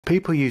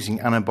People using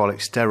anabolic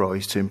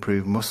steroids to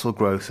improve muscle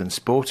growth and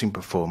sporting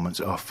performance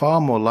are far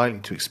more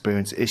likely to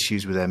experience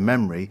issues with their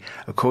memory,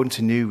 according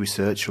to new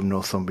research from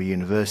Northumbria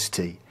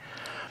University.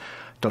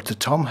 Dr.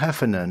 Tom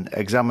Heffernan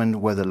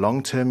examined whether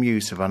long-term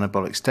use of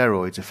anabolic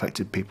steroids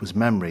affected people's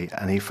memory,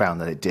 and he found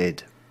that it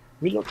did.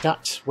 We looked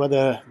at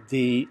whether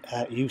the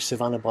use of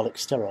anabolic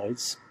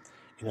steroids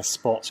in a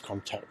sports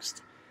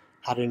context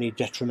had any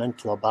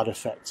detrimental or bad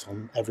effects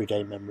on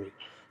everyday memory.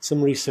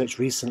 Some research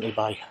recently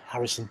by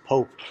Harrison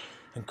Pope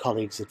and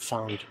colleagues had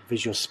found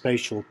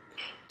visuospatial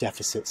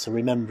deficits, so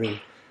remembering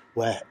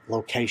where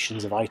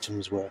locations of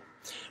items were.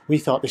 We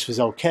thought this was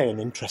okay and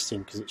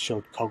interesting because it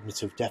showed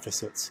cognitive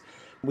deficits.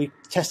 We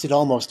tested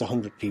almost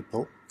 100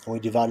 people and we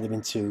divided them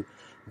into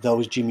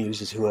those gym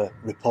users who were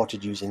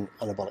reported using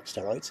anabolic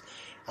steroids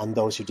and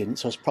those who didn't,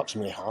 so it's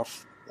approximately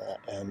half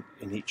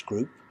in each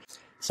group.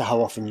 So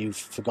how often you've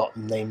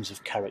forgotten names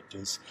of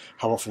characters,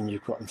 how often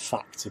you've forgotten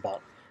facts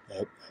about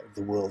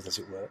the world, as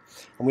it were.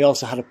 And we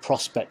also had a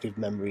prospective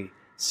memory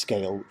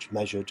scale which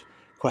measured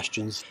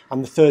questions,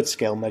 and the third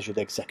scale measured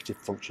executive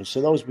function.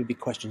 So those would be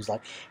questions like,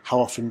 how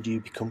often do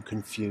you become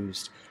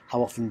confused?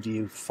 How often do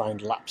you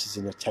find lapses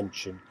in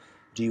attention?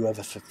 Do you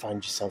ever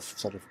find yourself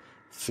sort of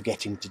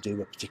forgetting to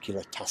do a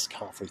particular task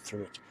halfway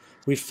through it?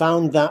 We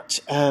found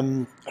that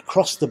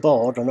across the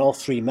board on all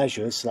three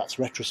measures, so that's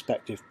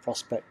retrospective,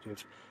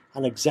 prospective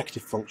and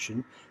executive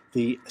function,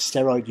 the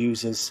steroid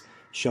users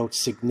showed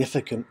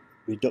significant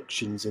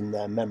reductions in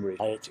their memory.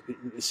 It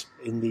was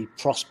in the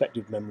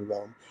prospective memory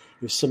realm,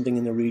 it was something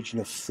in the region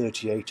of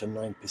 38 or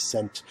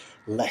 9%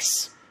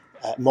 less,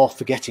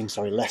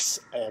 less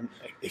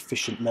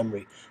efficient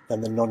memory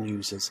than the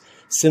non-users.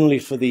 Similarly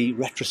for the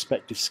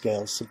retrospective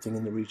scale, something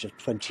in the region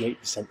of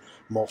 28%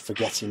 more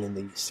forgetting in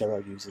the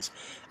steroid users.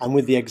 And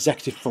with the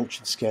executive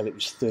function scale, it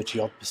was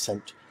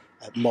 30-odd%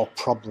 more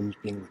problems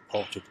being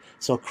reported.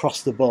 So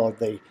across the board,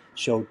 they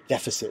showed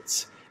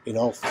deficits in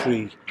all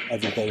three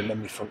everyday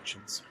memory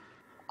functions.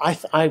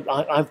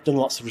 I've done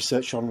lots of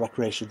research on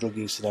recreational drug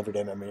use in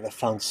everyday memory, and I've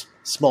found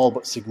small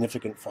but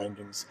significant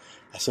findings.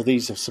 So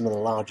these are some of the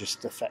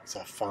largest effects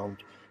I've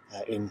found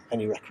in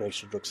any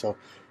recreational drug. So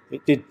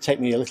it did take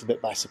me a little bit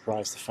by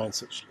surprise to find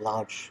such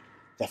large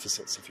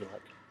deficits, if you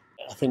like.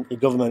 I think the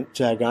government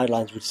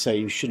guidelines would say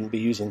you shouldn't be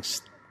using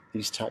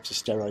these types of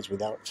steroids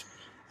without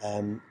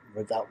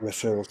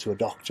referral to a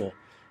doctor.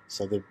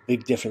 So the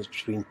big difference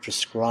between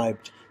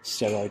prescribed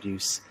steroid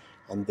use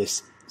and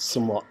this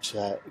somewhat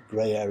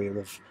grey area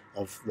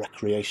of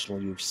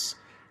recreational use,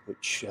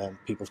 which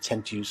people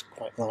tend to use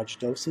quite large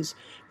doses,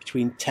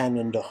 between 10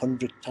 and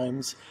 100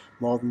 times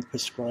more than the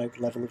prescribed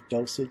level of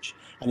dosage,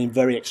 and in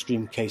very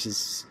extreme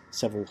cases,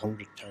 several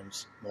hundred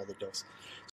times more the dose.